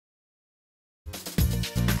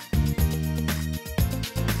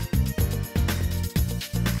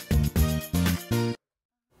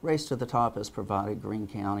Race to the Top has provided Greene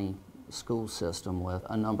County school system with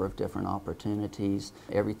a number of different opportunities,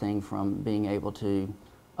 everything from being able to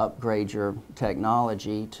upgrade your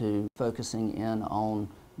technology to focusing in on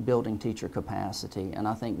building teacher capacity. And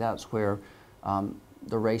I think that's where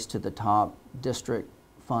the Race to the Top district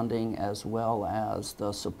funding, as well as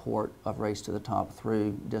the support of Race to the Top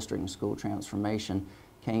through district and school transformation,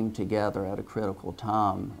 came together at a critical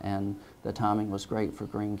time, and the timing was great for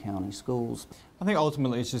Greene County schools. I think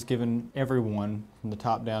ultimately it's just given everyone from the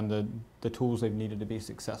top down the tools they've needed to be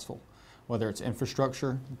successful, whether it's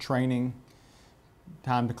infrastructure, training,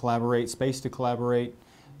 time to collaborate, space to collaborate,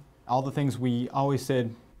 all the things we always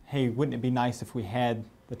said, hey, wouldn't it be nice if we had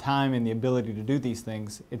the time and the ability to do these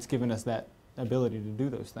things. It's given us that ability to do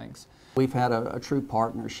those things. We've had a true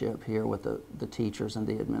partnership here with the teachers and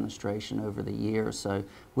the administration over the years, so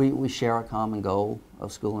we share a common goal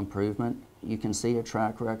of school improvement. You can see a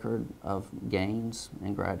track record of gains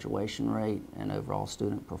in graduation rate and overall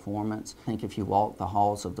student performance. I think if you walk the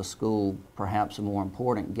halls of the school, perhaps a more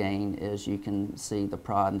important gain is you can see the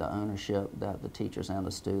pride and the ownership that the teachers and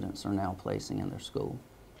the students are now placing in their school.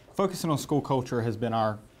 Focusing on school culture has been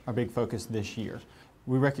our big focus this year.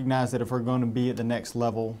 We recognize that if we're going to be at the next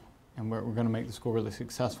level and we're going to make the school really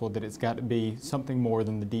successful, that it's got to be something more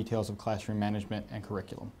than the details of classroom management and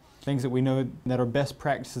curriculum. Things that we know that are best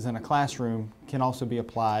practices in a classroom can also be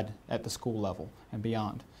applied at the school level and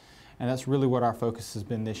beyond. And that's really what our focus has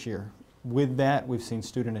been this year. With that, we've seen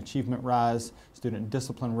student achievement rise, student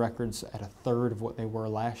discipline records at 1/3 of what they were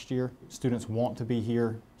last year. Students want to be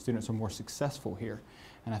here, students are more successful here.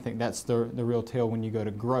 And I think that's the real tell when you go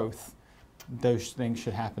to growth. Those things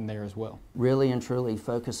should happen there as well. Really and truly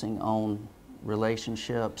focusing on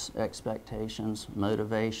relationships, expectations,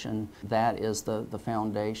 motivation, that is the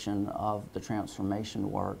foundation of the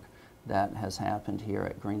transformation work that has happened here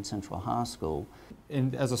at Greene Central High School.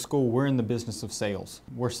 And as a school, we're in the business of sales.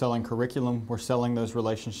 We're selling curriculum, we're selling those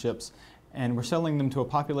relationships, and we're selling them to a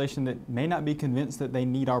population that may not be convinced that they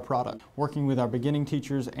need our product. Working with our beginning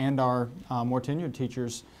teachers and our more tenured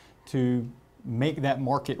teachers to make that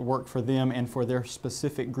market work for them and for their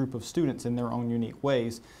specific group of students in their own unique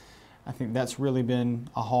ways. I think that's really been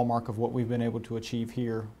a hallmark of what we've been able to achieve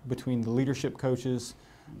here between the leadership coaches,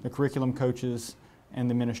 the curriculum coaches, and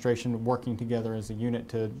the administration working together as a unit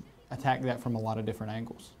to attack that from a lot of different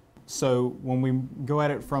angles. So when we go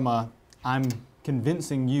at it from I'm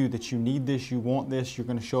convincing you that you need this, you want this, you're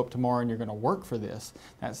going to show up tomorrow and you're going to work for this,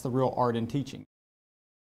 that's the real art in teaching.